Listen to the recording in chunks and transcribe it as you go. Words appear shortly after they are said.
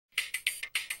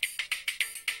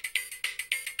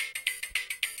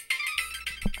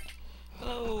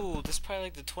probably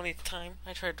like the 20th time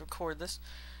I tried to record this.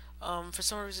 For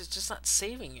some reason it's just not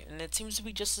saving it, and it seems to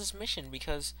be just this mission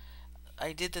because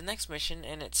I did the next mission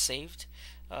and it saved.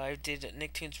 I did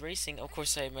Nicktoons Racing. Of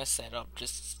course, I messed that up.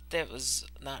 Just that was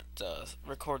not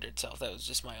recorded itself. That was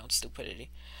just my own stupidity.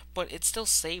 But it still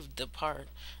saved the part.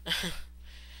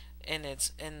 And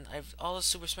I've all the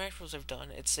Super Smash Bros. I've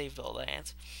done. It saved all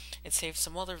that. It saved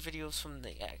some other videos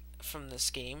from this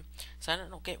game. So I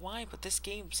don't get why, but this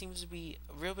game seems to be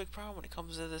a real big problem when it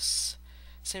comes to this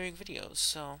saving videos.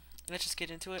 So let's just get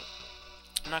into it.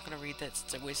 I'm not gonna read that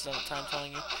since I wasted all the time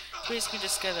telling you. Basically,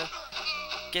 just gotta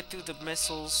get through the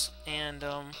missiles, and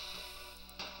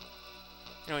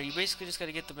you basically just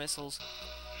gotta get the missiles.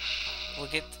 We'll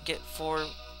get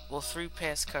three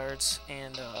pass cards,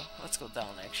 and let's go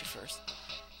down actually first.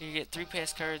 You get 3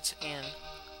 pass cards and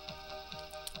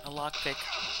a lockpick.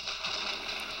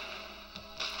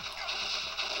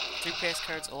 3 pass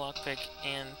cards, a lockpick,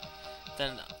 and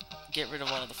then get rid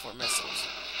of all of the 4 missiles.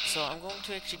 So I'm going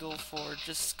to actually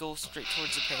just go straight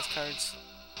towards the pass cards.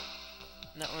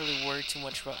 Not really worry too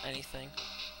much about anything.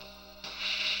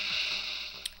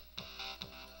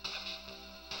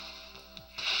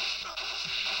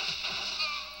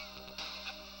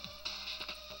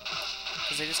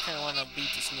 Because I just kind of want to beat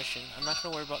this mission. I'm not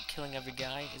going to worry about killing every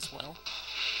guy as well.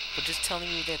 But just telling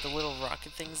you that the little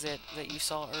rocket things that you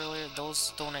saw earlier,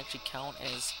 those don't actually count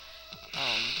as,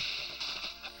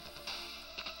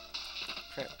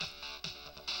 crap.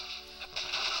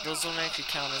 Those don't actually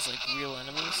count as, like, real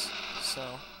enemies,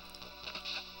 so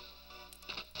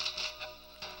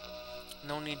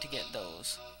no need to get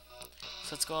those.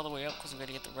 So let's go all the way up, because we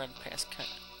gotta get the red pass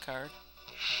card.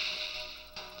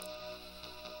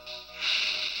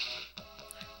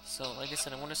 So, like I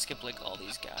said, I want to skip, like, all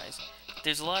these guys.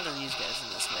 There's a lot of these guys in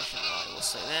this mission, though, I will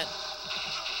say that.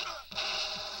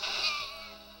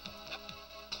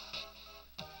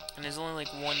 And there's only, like,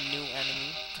 one new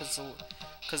enemy, because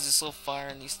this little fire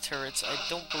and these turrets, I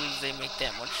don't believe they make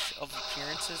that much of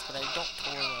appearances, but I don't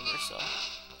totally remember, so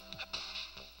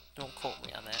don't quote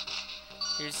me on that.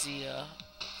 Here's the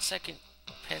second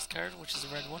pass card, which is the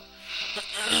red one.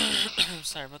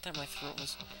 Sorry about that, my throat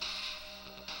was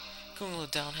going a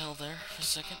little downhill there for a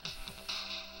second.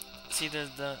 See,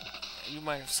 you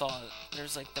might have saw it.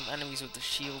 There's like them enemies with the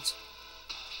shields.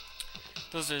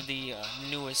 Those are the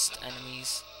newest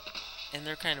enemies, and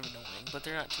they're kind of annoying, but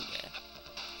they're not too bad.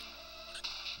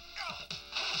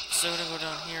 So we're gonna go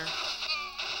down here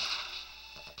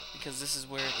because this is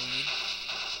where a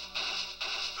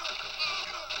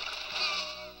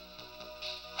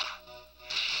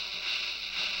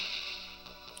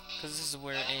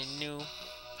new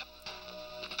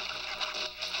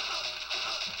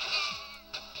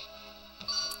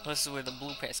this is where the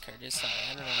blue pass card is. Sorry,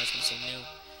 I don't know why I was gonna say new.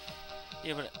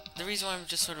 Yeah, but the reason why I'm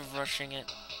just sort of rushing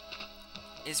it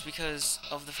is because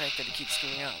of the fact that it keeps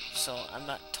screwing up. So I'm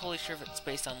not totally sure if it's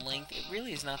based on length. It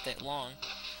really is not that long,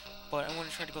 but I'm going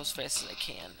to try to go as fast as I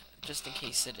can, just in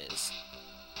case it is.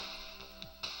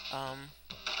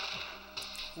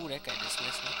 Ooh, that guy just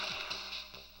missed me.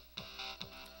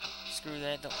 Screw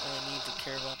that, don't really need to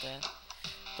care about that.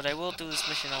 But I will do this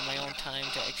mission on my own time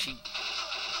to actually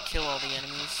kill all the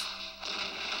enemies.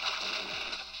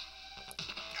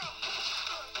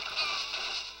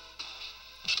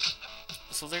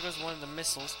 So there goes one of the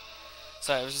missiles.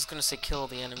 Sorry, I was just gonna say kill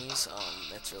the enemies.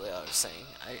 That's really all I was saying.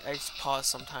 I just pause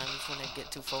sometimes when I get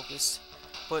too focused,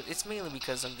 but it's mainly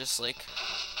because I'm just like,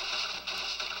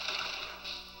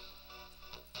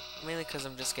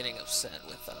 getting upset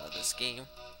with this game.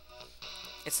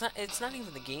 It's not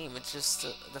even the game. It's just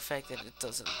the fact that it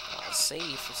doesn't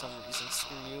save for some reason.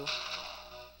 Screw you.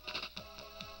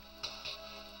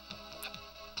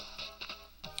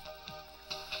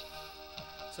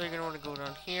 So you're going to want to go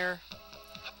down here.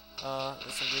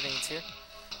 There's some grenades here.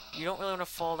 You don't really want to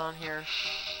fall down here.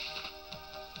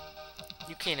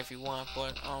 You can if you want,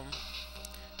 but, now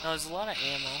there's a lot of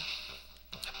ammo.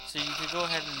 So you could go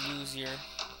ahead and use your...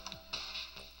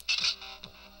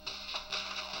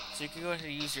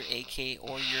 AK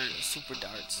or your super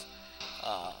darts,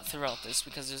 throughout this,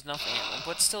 because there's enough ammo.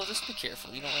 But still, just be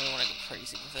careful. You don't really want to go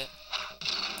crazy with it.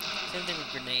 Same thing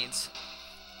with grenades.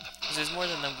 Because there's more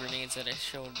than them grenades that I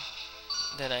showed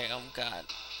that I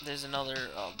got. There's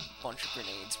another bunch of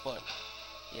grenades, but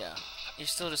yeah, you're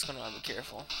still just gonna want to be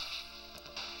careful.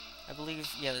 I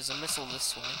believe, yeah, there's a missile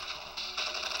this way.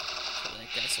 So that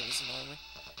guy so doesn't annoy me.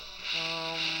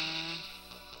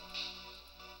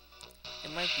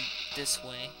 It might be this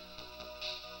way.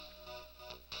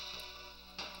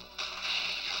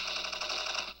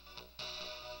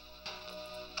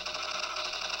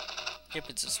 Yep,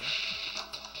 it's this way.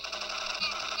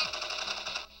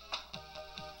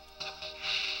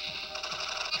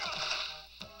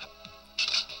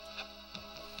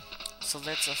 so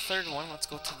that's a third one. Let's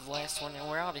go to the last one, and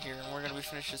we're out of here, and we're gonna be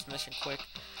finished this mission quick.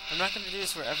 I'm not gonna do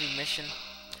this for every mission.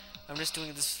 I'm just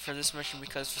doing this for this mission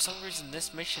because for some reason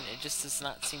this mission it just does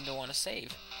not seem to want to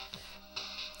save.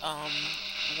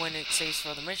 When it saves for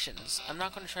other missions, I'm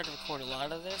not gonna try to record a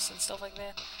lot of this and stuff like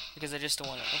that because I just don't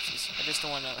want to. I just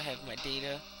don't want to have my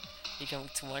data become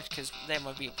too much because that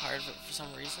might be a part of it for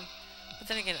some reason. But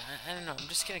then again, I don't know. I'm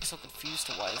just getting so confused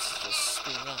to why this is just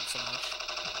screwing up so much.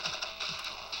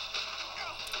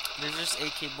 There's just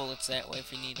AK bullets that way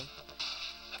if you need them.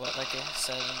 But like I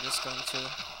said, I'm just going to.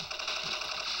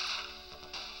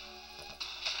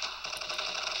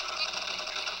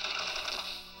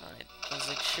 Alright, I was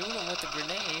like, shoot him with the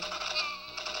grenade.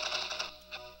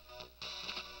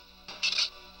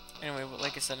 Anyway, but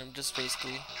like I said, I'm just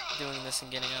basically doing this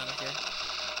and getting out of here.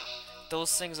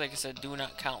 Those things, like I said, do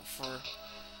not count for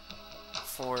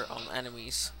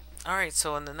enemies. Alright,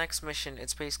 so in the next mission,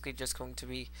 it's basically just going to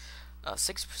be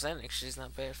 6%, actually is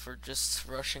not bad for just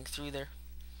rushing through there.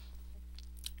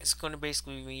 It's going to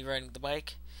basically be me riding the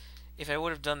bike. If I would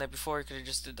have done that before, I could have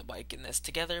just did the bike and this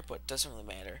together, but it doesn't really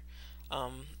matter.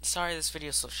 Sorry this video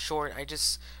is so short. I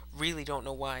just really don't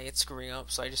know why it's screwing up,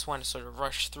 so I just want to sort of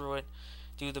rush through it,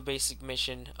 do the basic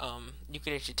mission. You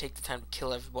could actually take the time to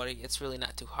kill everybody. It's really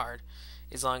not too hard,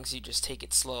 as long as you just take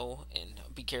it slow and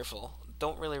be careful.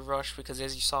 Don't really rush because,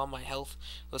 as you saw, my health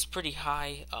was pretty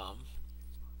high,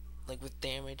 like with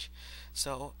damage.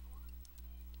 So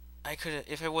I could,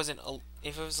 if I wasn't,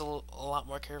 if it was a lot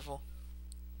more careful,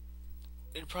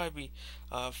 it'd probably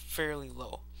be fairly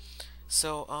low.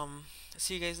 So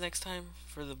see you guys next time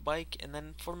for the bike and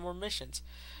then for more missions.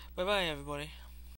 Bye bye, everybody.